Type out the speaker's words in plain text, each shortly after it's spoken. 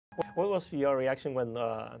What was your reaction when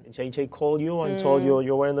JJ called you and told you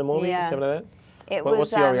you were in the movie? Yeah. Something like that? What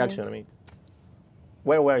was your reaction? I mean,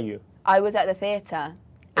 where were you? I was at the theatre.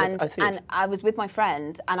 And I I was with my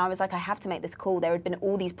friend, and I was like, I have to make this call. There had been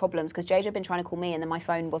all these problems, because JJ had been trying to call me, and then my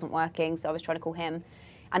phone wasn't working, so I was trying to call him.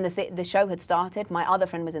 And the show had started. My other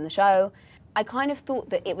friend was in the show. I kind of thought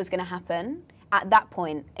that it was going to happen. At that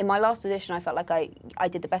point, in my last audition, I felt like I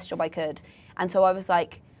did the best job I could. And so I was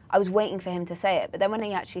like, I was waiting for him to say it. But then when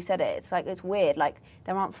he actually said it, it's like, it's weird. Like,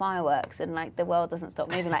 there aren't fireworks, and like the world doesn't stop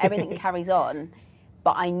moving. Like, everything carries on.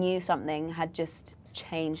 But I knew something had just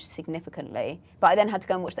changed significantly. But I then had to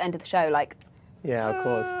go and watch the end of the show, like, yeah, of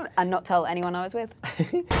course, and not tell anyone I was with.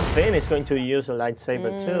 Finn is going to use a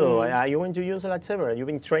lightsaber too. Are you going to use a lightsaber? You've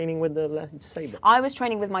been training with the lightsaber. I was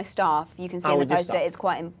training with my staff. You can see in the poster, staff. it's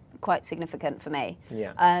quite significant for me.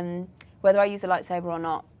 Yeah. Whether I use a lightsaber or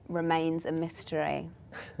not remains a mystery.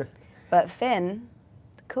 But Finn,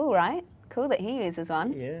 cool, right? Cool that he uses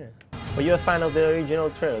one. Yeah. Were you a fan of the original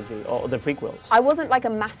trilogy or the prequels? I wasn't like a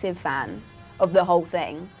massive fan of the whole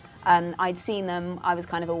thing. I'd seen them, I was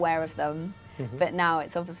kind of aware of them, but now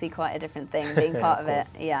it's obviously quite a different thing, being part of it,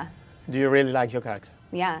 yeah. Do you really like your character?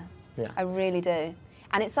 Yeah, I really do.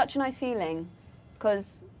 And it's such a nice feeling,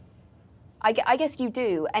 because I guess you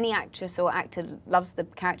do. Any actress or actor loves the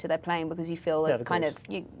character they're playing because you feel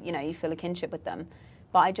you feel a kinship with them.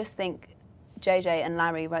 But I just think JJ and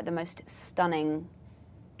Larry wrote the most stunning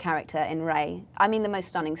character in Rey. I mean, the most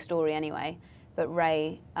stunning story anyway. But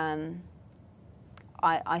Rey,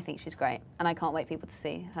 I think she's great, and I can't wait people to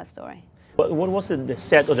see her story. What was the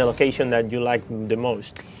set or the location that you liked the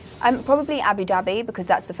most? Probably Abu Dhabi, because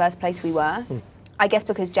that's the first place we were. I guess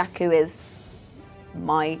because Jakku is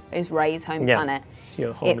Rey's home planet. It's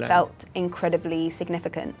your homeland. It felt incredibly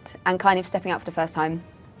significant, and kind of stepping out for the first time.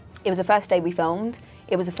 It was the first day we filmed.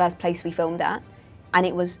 It was the first place we filmed at, and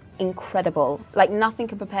it was incredible. Like, nothing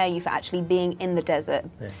can prepare you for actually being in the desert,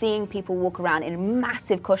 seeing people walk around in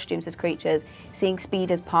massive costumes as creatures, seeing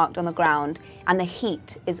speeders parked on the ground, and the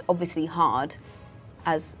heat is obviously hard,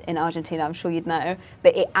 as in Argentina, I'm sure you'd know,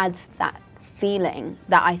 but it adds that feeling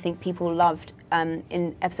that I think people loved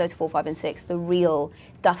in episodes 4, 5, and 6, the real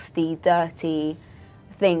dusty, dirty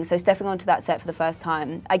thing. So stepping onto that set for the first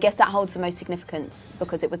time, I guess that holds the most significance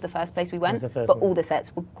because it was the first place we went, but all the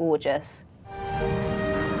sets were gorgeous.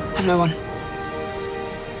 I'm no one.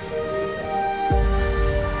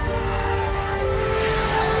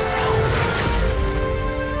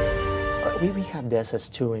 We have deserts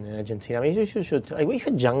too in Argentina. I mean, you should. We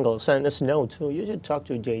had jungles and snow too. You should talk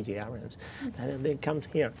to JJ Abrams. They come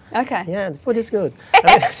here. Okay. Yeah, the food is good.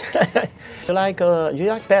 I mean, you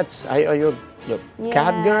like pets? Are you a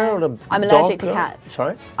cat girl or a I'm dog allergic to girl? cats.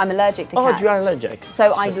 Sorry? I'm allergic to cats. Oh, you are allergic.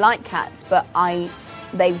 So I like cats, but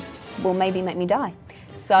they will maybe make me die.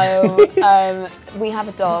 So we have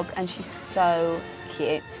a dog, and she's so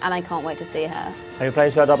cute, and I can't wait to see her. Are you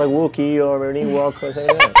planning to adopt a Wookiee or an Ewok or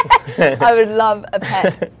something like that? I would love a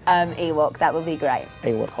pet Ewok. That would be great.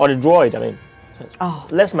 Ewok. Or a droid, I mean. Oh,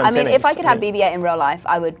 less maintenance. I mean, if I could have BB-8 in real life,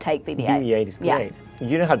 I would take BB-8. BB-8 is great. Yeah.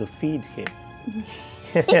 You know how to feed him.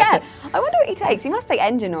 Yeah, I wonder what he takes. He must take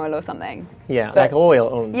engine oil or something. Yeah, but like oil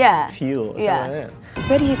on fuel or something like that.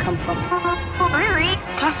 Where do you come from?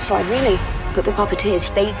 Classified, really. But the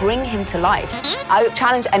puppeteers, they bring him to life. I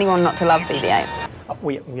challenge anyone not to love BB-8.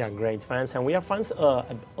 We are great fans, and we are fans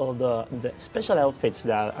of the special outfits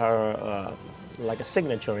that are like a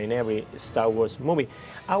signature in every Star Wars movie.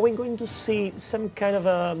 Are we going to see some kind of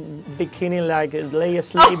a bikini, like Leia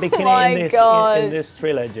Sleep bikini in this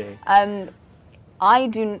trilogy?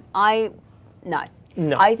 No.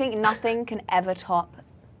 I think nothing can ever top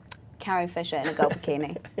Carrie Fisher in a girl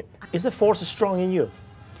bikini. Is the Force strong in you?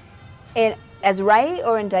 As Rey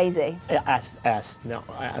or in Daisy? As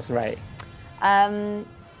Rey.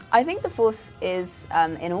 I think the Force is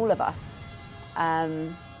in all of us.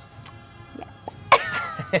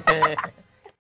 Yeah.